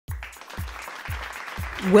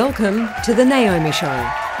Welcome to the Naomi Show.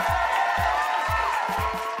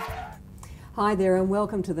 Hi there and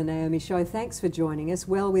welcome to the Naomi Show. Thanks for joining us.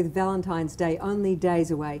 Well, with Valentine's Day only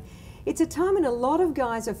days away, it's a time when a lot of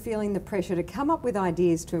guys are feeling the pressure to come up with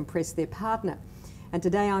ideas to impress their partner. And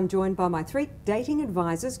today I'm joined by my three dating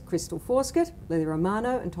advisors, Krystal Forscutt, Lili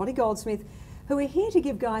Romano and Tottie Goldsmith, who are here to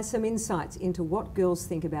give guys some insights into what girls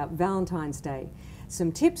think about Valentine's Day,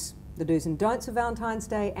 some tips, the do's and don'ts of Valentine's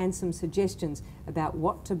Day, and some suggestions about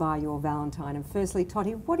what to buy your Valentine. And firstly,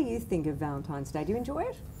 Tottie, what do you think of Valentine's Day? Do you enjoy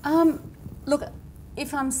it? Look,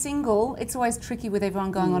 if I'm single, it's always tricky with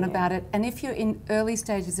everyone going on about it. And if you're in early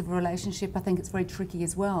stages of a relationship, I think it's very tricky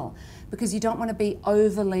as well, because you don't want to be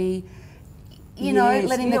overly, you know,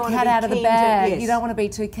 letting the cat out of the bag. You don't want to be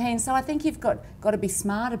too keen. So I think you've got to be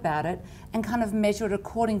smart about it and kind of measure it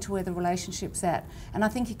according to where the relationship's at. And I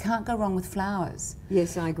think you can't go wrong with flowers.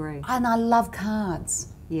 Yes, I agree. And I love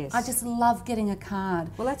cards. Yes. I just love getting a card.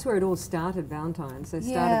 Well, that's where it all started, Valentine's. They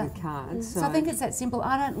started with cards. So I think it's that simple.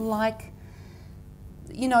 I don't like,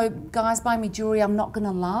 you know, guys buying me jewellery I'm not going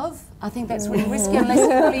to love. I think that's really risky unless you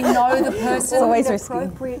really know the person. It's always risky.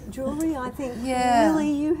 Appropriate jewellery, I think.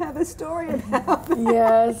 Lili, you have a story about that.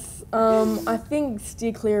 Yes. I think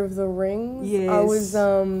steer clear of the rings. Yes. I was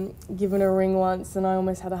given a ring once and I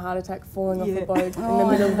almost had a heart attack falling off a boat in the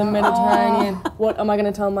middle of the Mediterranean. What am I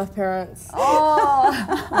going to tell my parents?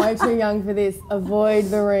 Way too young for this. Avoid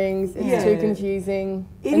the rings. It's too confusing.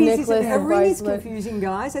 It is, isn't it? A ring is confusing,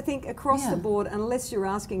 guys. I think across the board, unless you're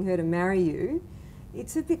asking her to marry you,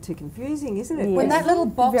 it's a bit too confusing, isn't it? Yes. When that little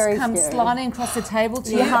box comes sliding across the table to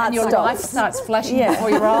you and your life starts flashing before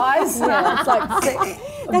your eyes. It's like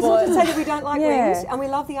that's not to say that we don't like rings, and we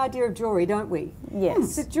love the idea of jewellery, don't we?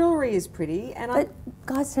 Yes. So jewellery is pretty, and but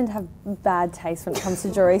guys tend to have bad taste when it comes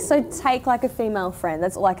to jewellery. So take like a female friend.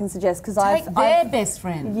 That's all I can suggest, because I've their best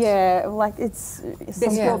friend. Yeah, like it's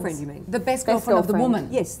best girlfriend. You mean the best girlfriend of the woman?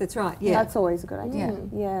 Yes, that's right. Yeah, that's always a good idea.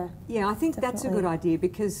 Yeah, I think that's a good idea,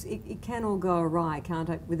 because it can all go awry, can't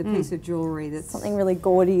it? With a piece of jewellery that's something really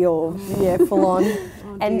gaudy or full on.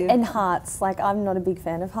 And hearts. Like, I'm not a big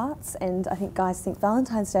fan of hearts, and I think guys think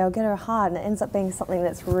Valentine's Day I'll get her a heart, and it ends up being something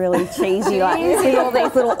that's really cheesy, like with all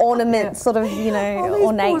these little ornaments, sort of, you know,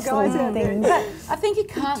 ornate sort of things. I think you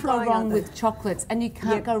can't go wrong with chocolates, and you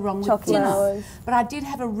can't go wrong with dinner. But I did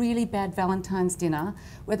have a really bad Valentine's dinner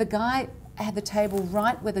where the guy had the table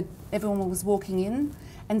right where everyone was walking in.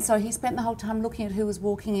 And so he spent the whole time looking at who was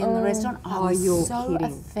walking in the restaurant. I was so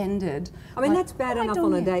offended. I mean, that's bad enough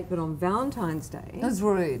on a date, but on Valentine's Day... It was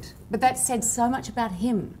rude. But that said so much about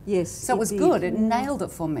him. Yes, so it was good. It nailed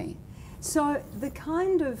it for me. So the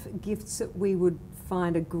kind of gifts that we would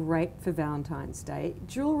find are great for Valentine's Day,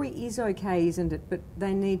 jewellery is okay, isn't it? But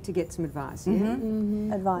they need to get some advice,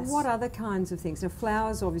 Advice. What other kinds of things? Now,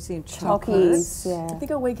 flowers, obviously, and chocolates. I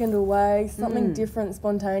think a weekend away, something different,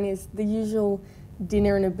 spontaneous. The usual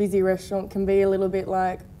dinner in a busy restaurant can be a little bit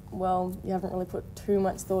like, well, you haven't really put too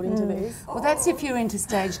much thought into this. Well, that's if you're into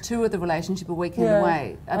stage 2 of the relationship, a weekend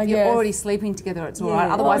away. If you're already sleeping together, it's all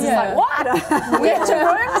right. Otherwise, it's like, what? We have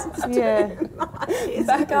 2 rooms?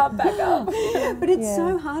 Back up. But it's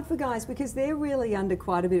so hard for guys, because they're really under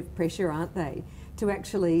quite a bit of pressure, aren't they, to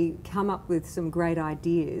actually come up with some great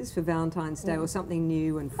ideas for Valentine's Day or something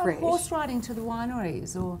new and fresh. Horse riding to the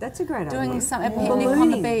wineries, or that's a great idea. Doing a picnic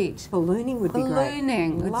on the beach. Ballooning would be great.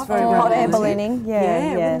 Ballooning, it's very hot air ballooning.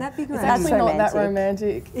 Yeah, wouldn't that be great? It's actually not that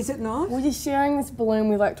romantic. Is it not? Well, you're sharing this balloon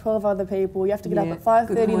with like 12 other people. You have to get up at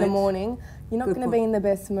 5:30 in the morning. You're not going to be in the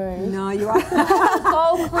best mood. No, you're right.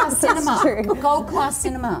 Gold class cinema. Gold class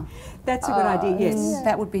cinema. That's a good idea, yes.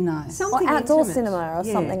 That would be nice. Something or outdoor cinema or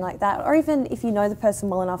something like that. Or even if you know the person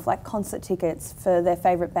well enough, like concert tickets for their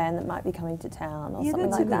favourite band that might be coming to town or something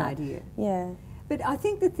like that. That's a good idea. Yeah. But I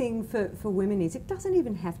think the thing for women is it doesn't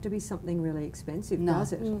even have to be something really expensive,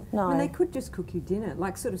 does it? No. I mean, they could just cook you dinner,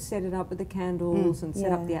 like sort of set it up with the candles and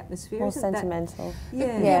set up the atmosphere. More sentimental.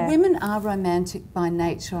 Yeah, women are romantic by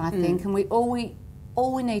nature, I think, and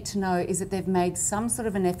all we need to know is that they've made some sort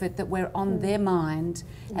of an effort, that we're on their mind,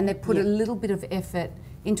 and they've put a little bit of effort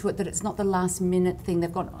into it, that it's not the last minute thing.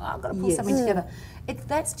 They've gone, I've got to pull something together.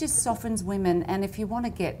 That just softens women, and if you want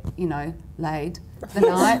to get, you know, laid the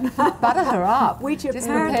night, butter her up. Which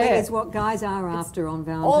apparently is what guys are after on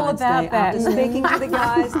Valentine's all about Day. that. After speaking to the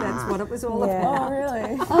guys, that's what it was all about. Oh,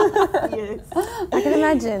 really? Yes. I can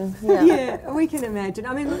imagine. Yeah, we can imagine.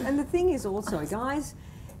 I mean, and the thing is also, guys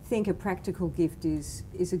think a practical gift is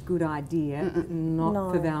a good idea,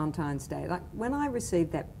 not for Valentine's Day. Like when I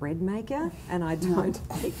received that bread maker, and I don't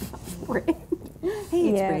make much bread. He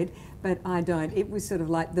eats Yeah. bread, but I don't. It was sort of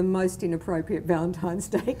like the most inappropriate Valentine's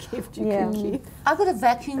Day gift you can give. I got a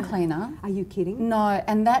vacuum cleaner. Are you kidding? No,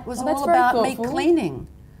 and that was that's all very about me thoughtful. cleaning.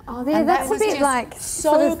 Oh, there, And that's that a was bit just like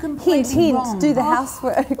so sort of completely hint, wrong. do the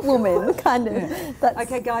housework, woman, kind of. That's,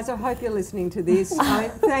 Okay, guys, I hope you're listening to this.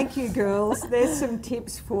 Thank you, girls. There's some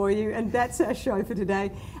tips for you, and that's our show for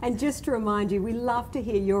today. And just to remind you, we love to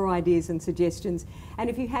hear your ideas and suggestions. And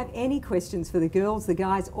if you have any questions for the girls, the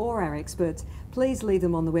guys, or our experts, please leave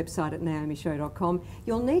them on the website at naomishow.com.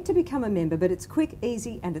 You'll need to become a member, but it's quick,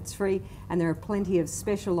 easy, and it's free. And there are plenty of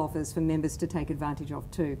special offers for members to take advantage of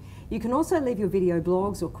too. You can also leave your video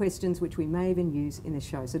blogs or questions, which we may even use in the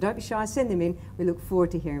show. So don't be shy, send them in. We look forward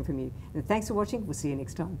to hearing from you. And thanks for watching. We'll see you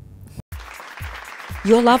next time.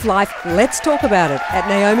 Your love life, let's talk about it at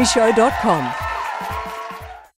naomishow.com.